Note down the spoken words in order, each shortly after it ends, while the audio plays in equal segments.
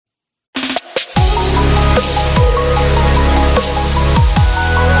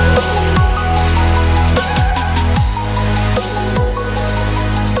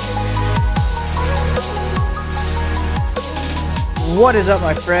What is up,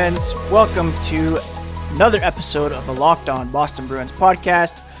 my friends? Welcome to another episode of the Locked On Boston Bruins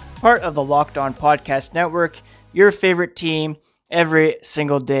podcast, part of the Locked On Podcast Network, your favorite team every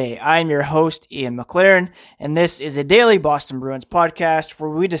single day. I'm your host, Ian McLaren, and this is a daily Boston Bruins podcast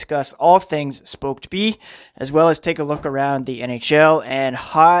where we discuss all things Spoked B, as well as take a look around the NHL. And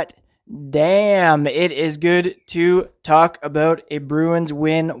hot damn, it is good to talk about a Bruins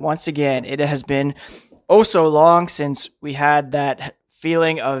win once again. It has been oh so long since we had that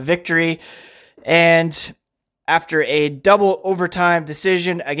feeling of victory, and after a double overtime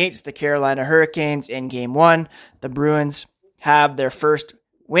decision against the Carolina Hurricanes in Game 1, the Bruins have their first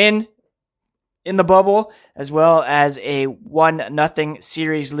win in the bubble, as well as a 1-0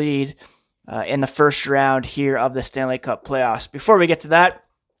 series lead in the first round here of the Stanley Cup playoffs. Before we get to that,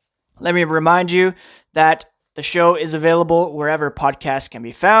 let me remind you that the show is available wherever podcasts can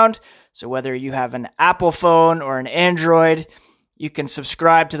be found. So whether you have an Apple phone or an Android, you can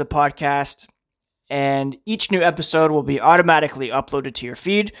subscribe to the podcast, and each new episode will be automatically uploaded to your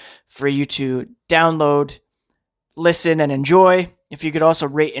feed for you to download, listen, and enjoy. If you could also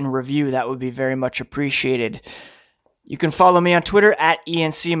rate and review, that would be very much appreciated. You can follow me on Twitter at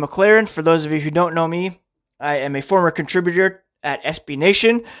ENC McLaren. For those of you who don't know me, I am a former contributor at SB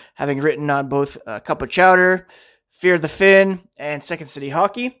Nation, having written on both Cup of Chowder, Fear the Fin, and Second City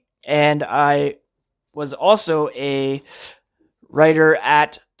Hockey. And I was also a writer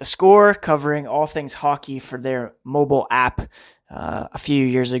at The Score, covering all things hockey for their mobile app a few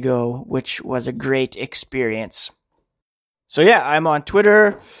years ago, which was a great experience. So yeah, I'm on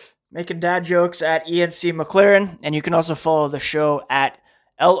Twitter, making dad jokes at ENC McLaren, and you can also follow the show at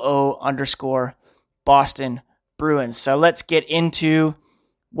LO_Boston Bruins. So let's get into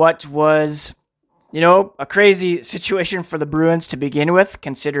what was, a crazy situation for the Bruins to begin with,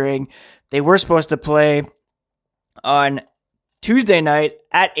 considering they were supposed to play on Tuesday night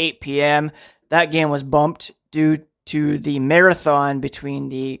at 8 p.m. That game was bumped due to the marathon between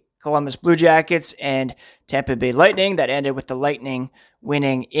the Columbus Blue Jackets and Tampa Bay Lightning that ended with the Lightning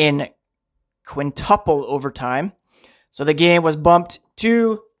winning in quintuple overtime. So the game was bumped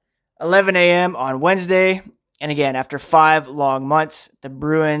to 11 a.m. on Wednesday. And again, after 5 long months, the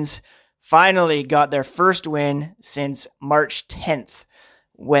Bruins finally got their first win since March 10th,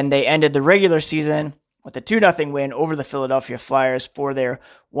 when they ended the regular season with a 2-0 win over the Philadelphia Flyers for their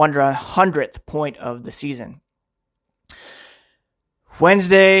 100th point of the season.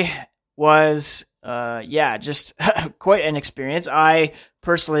 Wednesday was, just quite an experience. I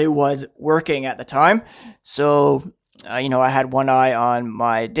personally was working at the time, so I had one eye on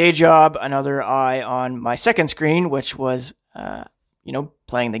my day job, another eye on my second screen, which was,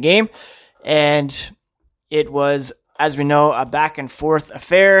 playing the game. And it was, as we know, a back and forth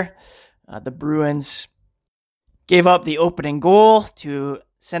affair. The Bruins gave up the opening goal to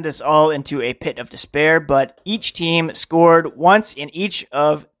send us all into a pit of despair, but each team scored once in each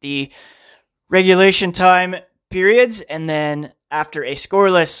of the regulation time periods, and then after a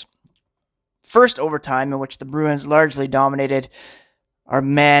scoreless first overtime in which the Bruins largely dominated, our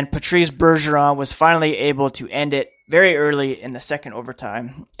man Patrice Bergeron was finally able to end it very early in the second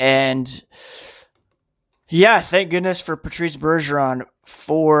overtime. And yeah, thank goodness for Patrice Bergeron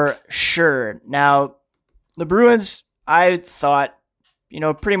for sure. Now, the Bruins, I thought,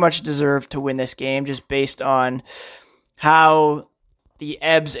 pretty much deserved to win this game just based on how the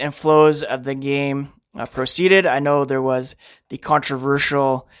ebbs and flows of the game proceeded. I know there was the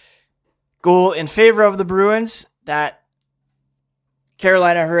controversial goal in favor of the Bruins that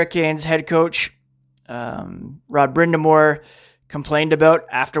Carolina Hurricanes head coach Rod Brind'Amour complained about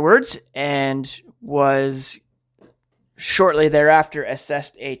afterwards, and was shortly thereafter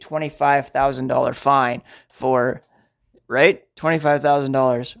assessed a $25,000 fine for,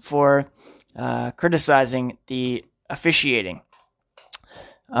 $25,000 for criticizing the officiating.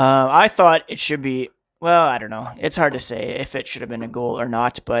 I thought it should be, I don't know. It's hard to say if it should have been a goal or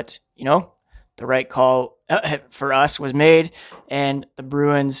not, but, the right call for us was made, and the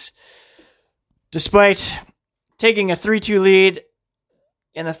Bruins, despite taking a 3-2 lead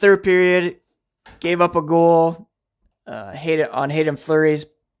in the third period, gave up a goal on Hayden Fleury's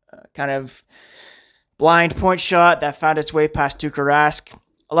kind of blind point shot that found its way past Tuukka Rask.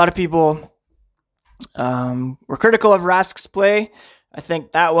 A lot of people were critical of Rask's play. I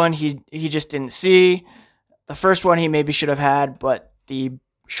think that one he just didn't see. The first one he maybe should have had, but the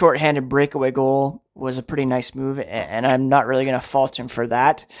shorthanded breakaway goal was a pretty nice move, and I'm not really going to fault him for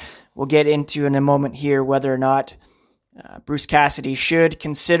that. We'll get into in a moment here whether or not Bruce Cassidy should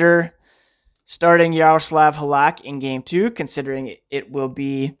consider starting Yaroslav Halak in Game 2, considering it will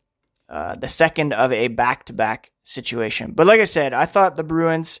be the second of a back-to-back situation. But like I said, I thought the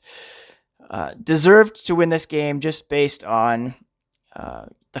Bruins deserved to win this game just based on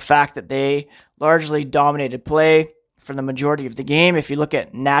the fact that they largely dominated play for the majority of the game. If you look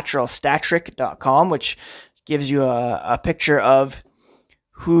at naturalstatric.com, which gives you a picture of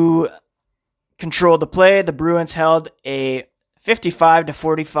who controlled the play, the Bruins held a 55 to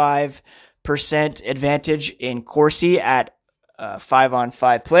 45% advantage in Corsi at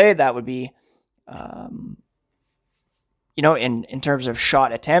 5-on-5 play. That would be, in terms of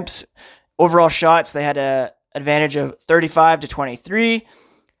shot attempts. Overall shots, they had an advantage of 35 to 23.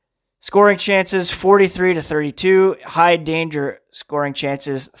 Scoring chances, 43 to 32. High danger scoring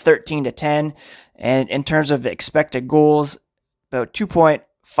chances, 13 to 10. And in terms of expected goals, about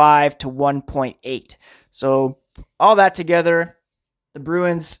 2.5 to 1.8. So all that together, the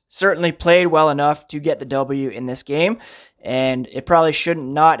Bruins certainly played well enough to get the W in this game. And it probably should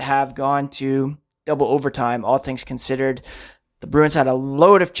not have gone to double overtime, all things considered. The Bruins had a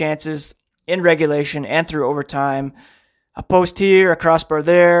load of chances in regulation and through overtime. A post here, a crossbar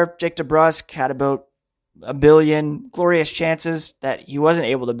there. Jake DeBrusk had about a billion glorious chances that he wasn't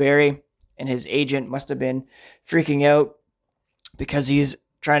able to bury, and his agent must have been freaking out because he's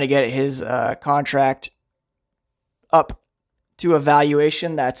trying to get his contract up to a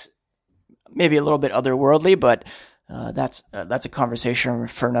valuation that's maybe a little bit otherworldly, but that's a conversation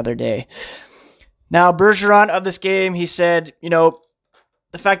for another day. Now, Bergeron of this game, he said, the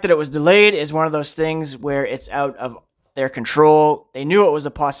fact that it was delayed is one of those things where it's out of their control. They knew it was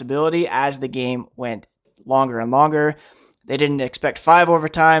a possibility as the game went longer and longer. They didn't expect 5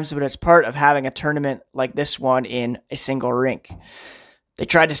 overtimes, but it's part of having a tournament like this one in a single rink. They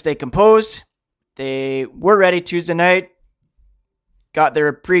tried to stay composed. They were ready Tuesday night, got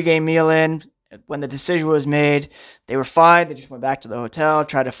their pregame meal in. When the decision was made, they were fine. They just went back to the hotel,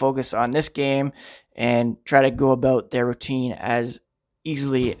 tried to focus on this game, and try to go about their routine as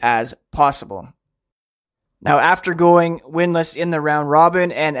easily as possible. Now, after going winless in the round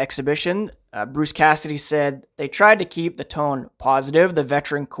robin and exhibition, Bruce Cassidy said they tried to keep the tone positive. The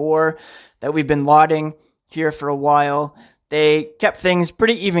veteran core that we've been lauding here for a while, they kept things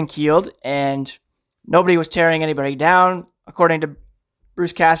pretty even-keeled, and nobody was tearing anybody down. According to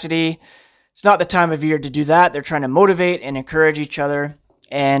Bruce Cassidy, it's not the time of year to do that. They're trying to motivate and encourage each other,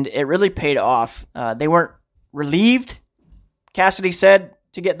 and it really paid off. They weren't relieved, Cassidy said,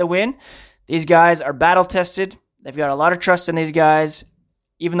 to get the win. These guys are battle-tested. They've got a lot of trust in these guys.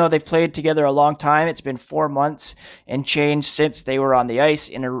 Even though they've played together a long time, it's been 4 months and change since they were on the ice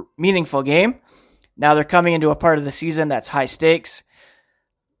in a meaningful game. Now they're coming into a part of the season that's high stakes.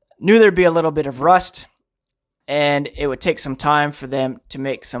 Knew there'd be a little bit of rust, and it would take some time for them to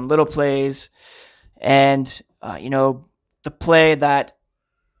make some little plays. And, the play that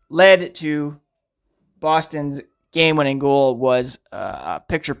led to Boston's game-winning goal was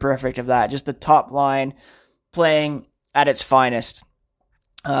picture perfect of that. Just the top line playing at its finest.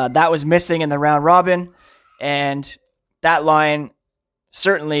 That was missing in the round robin, and that line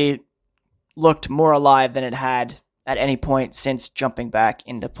certainly looked more alive than it had at any point since jumping back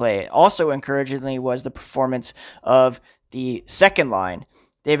into play. Also encouragingly was the performance of the second line.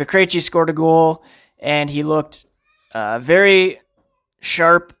 David Krejci scored a goal, and he looked very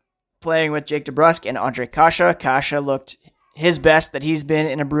sharp playing with Jake DeBrusk and Andre Kasha. Kasha looked his best that he's been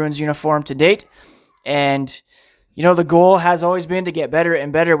in a Bruins uniform to date, and the goal has always been to get better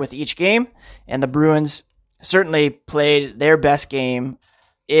and better with each game, and the Bruins certainly played their best game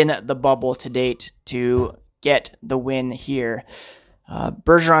in the bubble to date to get the win here.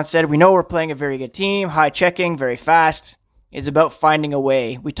 Bergeron said, "We know we're playing a very good team, high checking, very fast. It's about finding a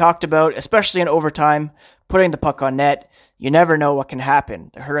way. We talked about, especially in overtime, putting the puck on net. You never know what can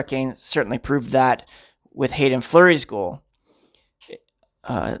happen." The Hurricanes certainly proved that with Hayden Fleury's goal.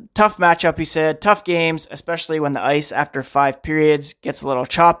 Tough matchup, he said. Tough games, especially when the ice after 5 periods gets a little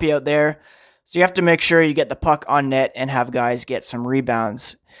choppy out there. So you have to make sure you get the puck on net and have guys get some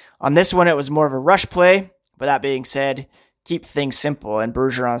rebounds. On this one, it was more of a rush play. But that being said, keep things simple. And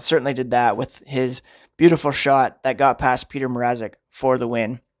Bergeron certainly did that with his beautiful shot that got past Peter Mrazek for the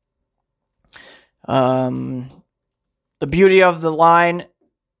win. The beauty of the line,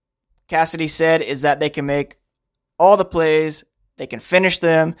 Cassidy said, is that they can make all the plays. They can finish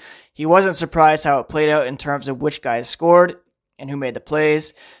them. He wasn't surprised how it played out in terms of which guys scored and who made the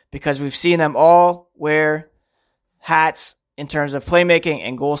plays, because we've seen them all wear hats in terms of playmaking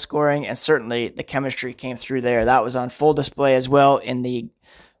and goal scoring, and certainly the chemistry came through there. That was on full display as well in the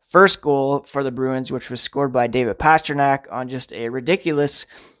first goal for the Bruins, which was scored by David Pastrnak on just a ridiculous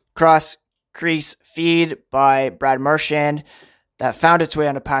cross-crease feed by Brad Marchand that found its way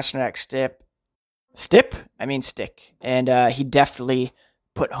onto Pasternak's stick. Stick. And he definitely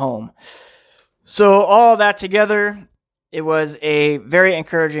put home. So all that together, it was a very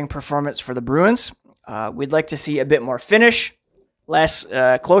encouraging performance for the Bruins. We'd like to see a bit more finish, less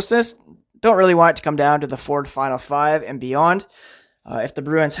closeness. Don't really want it to come down to the Ford Final Five and beyond. If the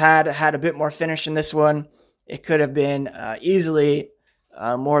Bruins had a bit more finish in this one, it could have been easily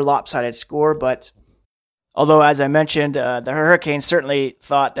a more lopsided score. But although, as I mentioned, the Hurricanes certainly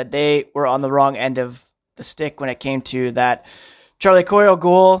thought that they were on the wrong end of the stick when it came to that Charlie Coyle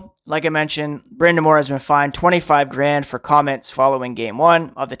goal. Like I mentioned, Brind'Amour has been fined $25,000 for comments following Game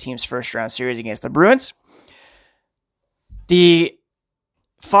 1 of the team's first round series against the Bruins. The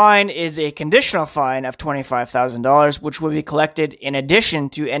fine is a conditional fine of $25,000, which will be collected in addition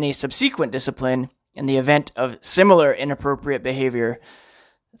to any subsequent discipline in the event of similar inappropriate behavior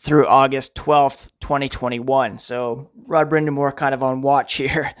through August 12th, 2021. So Rod Brind'Amour kind of on watch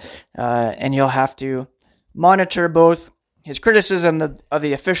here, and you'll have to monitor both his criticism of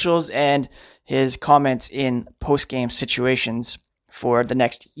the officials and his comments in post-game situations for the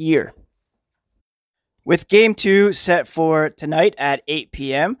next year. With Game 2 set for tonight at 8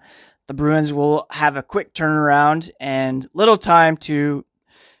 p.m., the Bruins will have a quick turnaround and little time to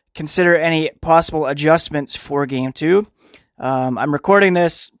consider any possible adjustments for Game 2. I'm recording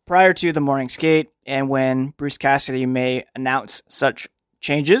this prior to the morning skate and when Bruce Cassidy may announce such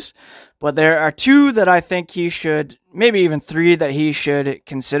changes, but there are two that I think he should, maybe even three that he should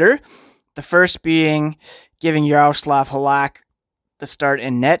consider. The first being giving Yaroslav Halak the start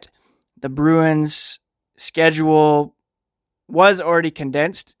in net. The Bruins' schedule was already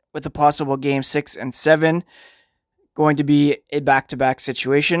condensed with the possible Game 6 and 7 going to be a back-to-back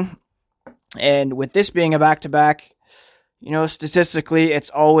situation. And with this being a back-to-back, statistically,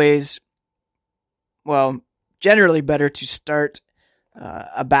 it's always, generally better to start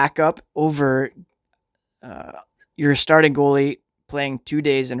a backup over your starting goalie playing 2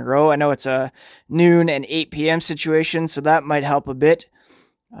 days in a row. I know it's a noon and 8 p.m. situation, so that might help a bit.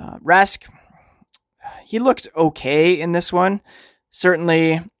 Rask, he looked okay in this one.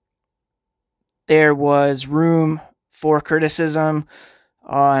 Certainly, there was room for criticism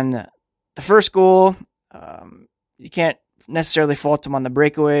on the first goal. You can't necessarily fault him on the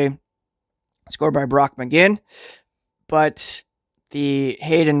breakaway scored by Brock McGinn, but the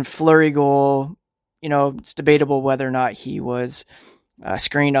Hayden Fleury goal, it's debatable whether or not he was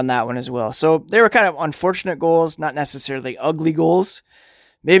screened on that one as well. So they were kind of unfortunate goals, not necessarily ugly goals.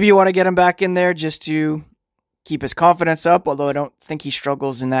 Maybe you want to get him back in there just to keep his confidence up, although I don't think he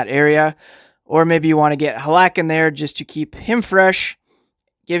struggles in that area. Or maybe you want to get Halak in there just to keep him fresh,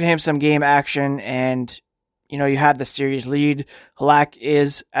 give him some game action, and you have the series lead. Halak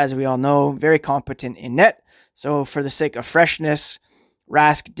is, as we all know, very competent in net. So for the sake of freshness,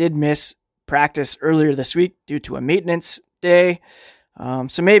 Rask did miss practice earlier this week due to a maintenance day.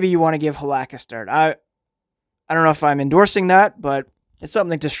 So maybe you want to give Halak a start. I don't know if I'm endorsing that, but it's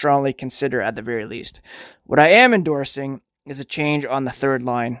something to strongly consider at the very least. What I am endorsing is a change on the third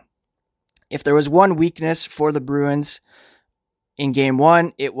line. If there was one weakness for the Bruins in Game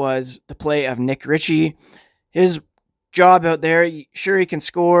 1, it was the play of Nick Ritchie. His job out there, sure, he can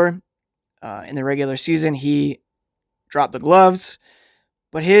score. In the regular season, he dropped the gloves,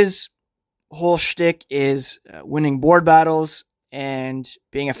 but his whole shtick is winning board battles and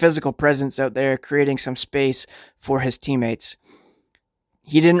being a physical presence out there, creating some space for his teammates.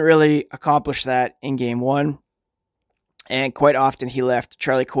 He didn't really accomplish that in Game 1, and quite often he left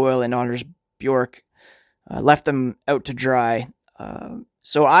Charlie Coyle and Anders Bjork, left them out to dry.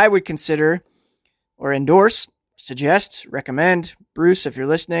 So I would consider or endorse, suggest, recommend, Bruce, if you're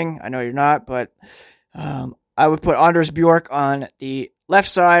listening, I know you're not, but I would put Anders Bjork on the left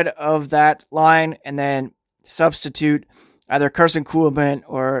side of that line and then substitute either Carson Kuhlman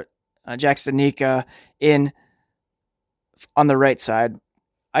or Jack Studnicka in on the right side.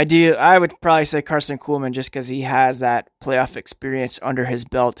 I would probably say Carson Kuhlman just because he has that playoff experience under his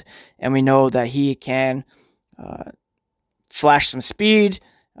belt, and we know that he can flash some speed.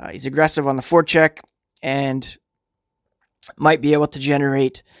 He's aggressive on the forecheck and might be able to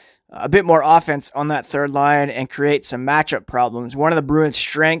generate a bit more offense on that third line and create some matchup problems. One of the Bruins'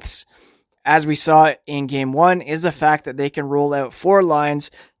 strengths, as we saw in Game 1, is the fact that they can roll out four lines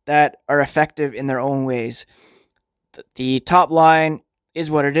that are effective in their own ways. The top line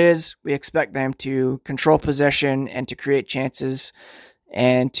is what it is. We expect them to control possession and to create chances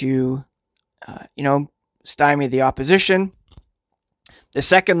and to, stymie the opposition. The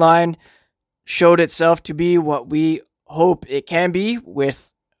second line showed itself to be what we hope it can be,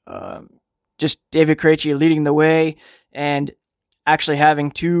 with just David Krejci leading the way and actually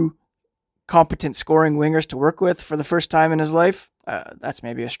having two competent scoring wingers to work with for the first time in his life. That's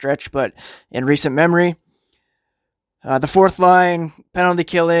maybe a stretch, but in recent memory. The fourth line, penalty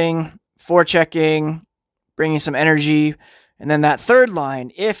killing, forechecking, bringing some energy. And then that third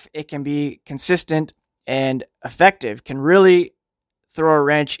line, if it can be consistent and effective, can really throw a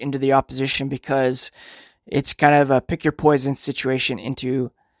wrench into the opposition, because it's kind of a pick your poison situation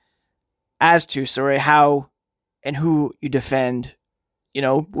as to how and who you defend,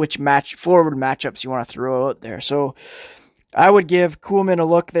 which forward matchups you want to throw out there. So I would give Kuhlman a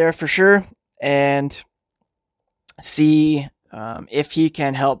look there for sure, and see if he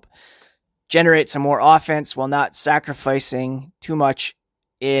can help generate some more offense while not sacrificing too much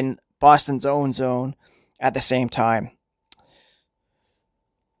in Boston's own zone at the same time.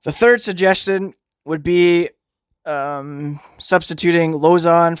 The third suggestion would be substituting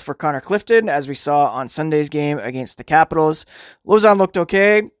Lauzon for Connor Clifton, as we saw on Sunday's game against the Capitals. Lauzon looked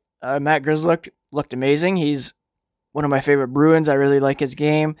okay. Matt Grzelcyk looked amazing. He's one of my favorite Bruins. I really like his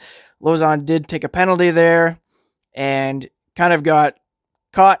game. Lauzon did take a penalty there and kind of got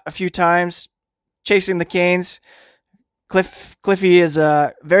caught a few times chasing the Canes. Cliffy is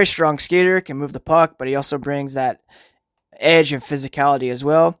a very strong skater, can move the puck, but he also brings that edge and physicality as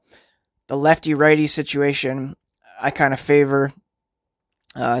well. The lefty-righty situation I kind of favor.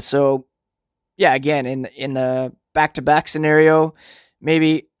 So, yeah, again, in the back-to-back scenario,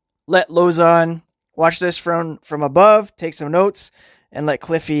 maybe let Lauzon watch this from above, take some notes, and let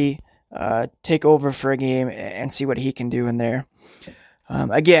Cliffy take over for a game and see what he can do in there.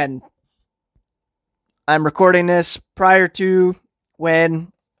 Again, I'm recording this prior to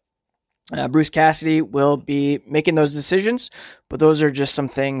when Bruce Cassidy will be making those decisions, but those are just some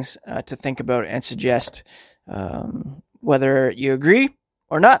things to think about and suggest. Whether you agree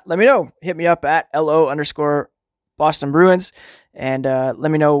or not, let me know. Hit me up at LO_Boston Bruins, and let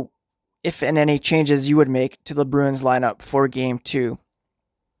me know if and any changes you would make to the Bruins lineup for Game 2.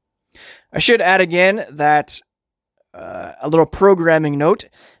 I should add again that a little programming note.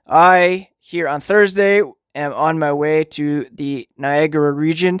 I, here on Thursday, am on my way to the Niagara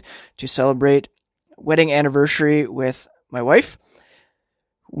region to celebrate wedding anniversary with my wife.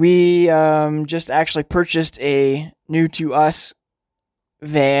 We just actually purchased a new to us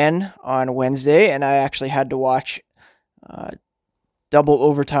van on Wednesday, and I actually had to watch double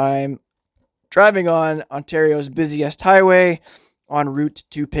overtime driving on Ontario's busiest highway en route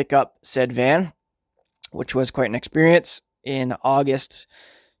to pick up said van, which was quite an experience in August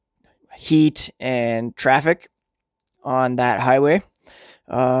heat and traffic on that highway.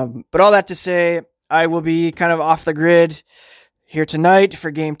 But all that to say, I will be kind of off the grid here tonight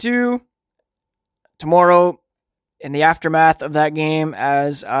for Game 2. Tomorrow, in the aftermath of that game,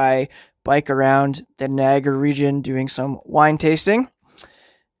 as I bike around the Niagara region doing some wine tasting.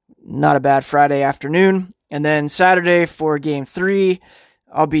 Not a bad Friday afternoon. And then Saturday for Game 3,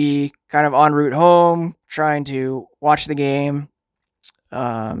 I'll be kind of en route home, trying to watch the game.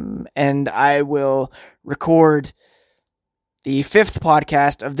 And I will record the 5th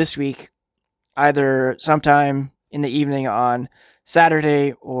podcast of this week, either sometime in the evening on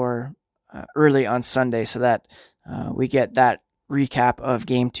Saturday or early on Sunday, so that we get that recap of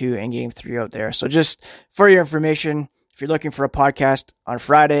Game 2 and Game 3 out there. So just for your information, if you're looking for a podcast on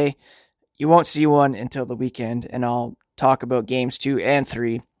Friday, you won't see one until the weekend, and I'll talk about Games 2 and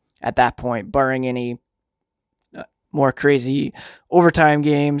 3 at that point, barring any more crazy overtime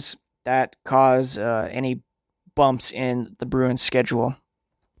games that cause any bumps in the Bruins schedule.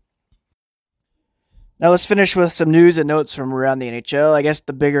 Now let's finish with some news and notes from around the NHL. I guess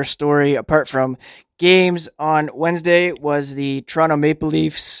the bigger story, apart from games on Wednesday, was the Toronto Maple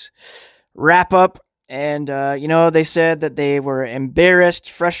Leafs wrap-up. And, they said that they were embarrassed,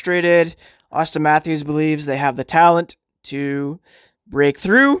 frustrated. Austin Matthews believes they have the talent to break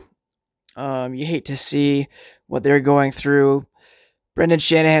through. You hate to see what they're going through. Brendan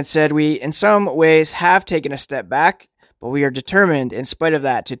Shanahan said, "We, in some ways, have taken a step back, but we are determined, in spite of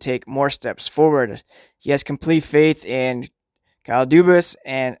that, to take more steps forward." He has complete faith in Kyle Dubas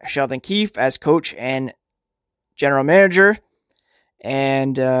and Sheldon Keefe as coach and general manager,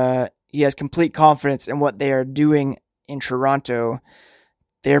 and he has complete confidence in what they are doing in Toronto.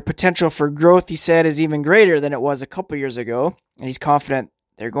 Their potential for growth, he said, is even greater than it was a couple years ago, and he's confident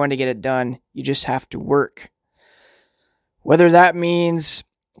they're going to get it done. You just have to work. Whether that means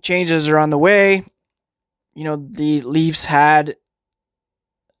changes are on the way, the Leafs had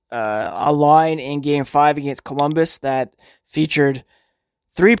a line in Game 5 against Columbus that featured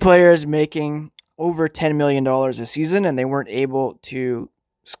 3 players making over $10 million a season, and they weren't able to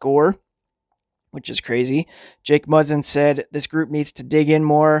score, which is crazy. Jake Muzzin said this group needs to dig in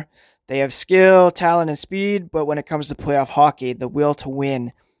more. They have skill, talent, and speed, but when it comes to playoff hockey, the will to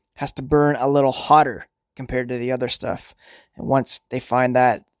win has to burn a little hotter compared to the other stuff. And once they find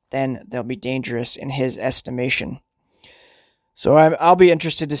that, then they'll be dangerous in his estimation. So I'll be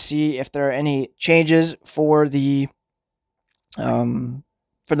interested to see if there are any changes for the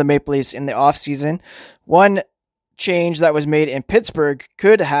Maple Leafs in the offseason. One change that was made in Pittsburgh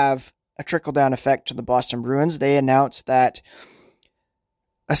could have a trickle-down effect to the Boston Bruins. They announced that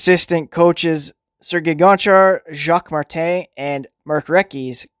assistant coaches Sergei Gonchar, Jacques Martin, and Mark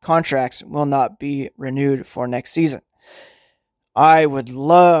Recchi's contracts will not be renewed for next season. I would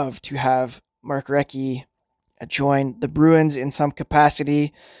love to have Mark Recchi join the Bruins in some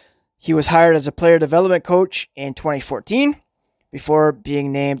capacity. He was hired as a player development coach in 2014 before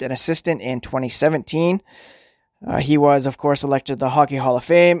being named an assistant in 2017. He was, of course, elected to the Hockey Hall of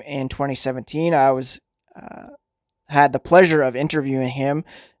Fame in 2017. I had the pleasure of interviewing him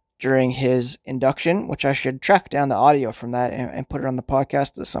during his induction, which I should track down the audio from that and put it on the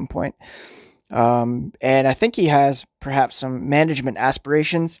podcast at some point. And I think he has perhaps some management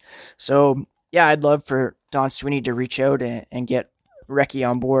aspirations. So, yeah, I'd love for Don Sweeney to reach out and get Recchi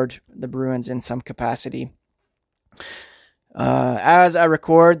on board the Bruins in some capacity. As I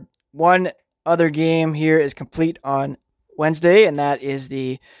record, one other game here is complete on Wednesday, and that is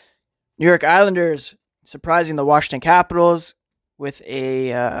the New York Islanders surprising the Washington Capitals with a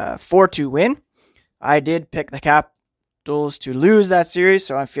 4-2 win. I did pick the Capitals to lose that series,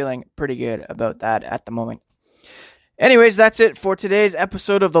 so I'm feeling pretty good about that at the moment. Anyways, that's it for today's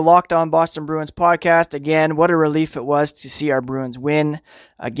episode of the Locked On Boston Bruins podcast. Again, what a relief it was to see our Bruins win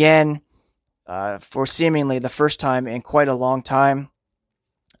again for seemingly the first time in quite a long time.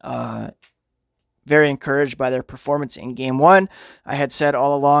 Very encouraged by their performance in Game 1. I had said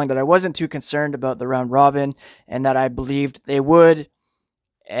all along that I wasn't too concerned about the round robin and that I believed they would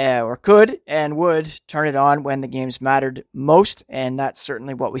or could and would turn it on when the games mattered most, and that's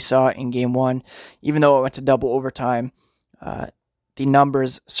certainly what we saw in Game 1. Even though it went to double overtime, the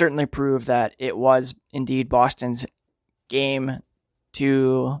numbers certainly prove that it was indeed Boston's game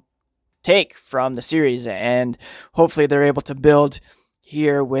to take from the series, and hopefully they're able to build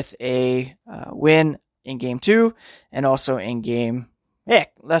here with a win in Game 2 and also in Game...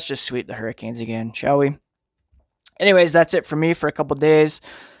 Heck, let's just sweep the Hurricanes again, shall we? Anyways, that's it for me for a couple days.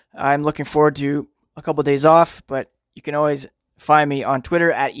 I'm looking forward to a couple days off, but you can always find me on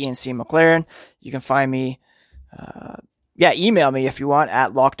Twitter at ENC You can find me, email me if you want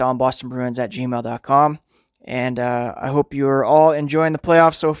at lockedonbostonbruins@gmail.com. And I hope you're all enjoying the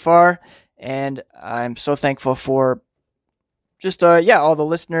playoffs so far. And I'm so thankful for just, all the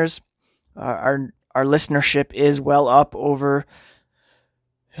listeners. Our listenership is well up over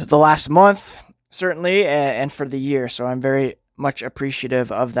the last month, certainly, and for the year. So I'm very much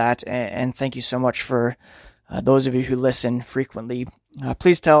appreciative of that. And thank you so much for those of you who listen frequently.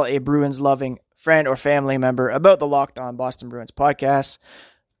 Please tell a Bruins-loving friend or family member about the Locked On Boston Bruins podcast,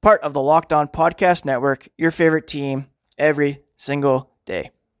 part of the Locked On Podcast Network, your favorite team every single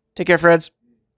day. Take care, friends.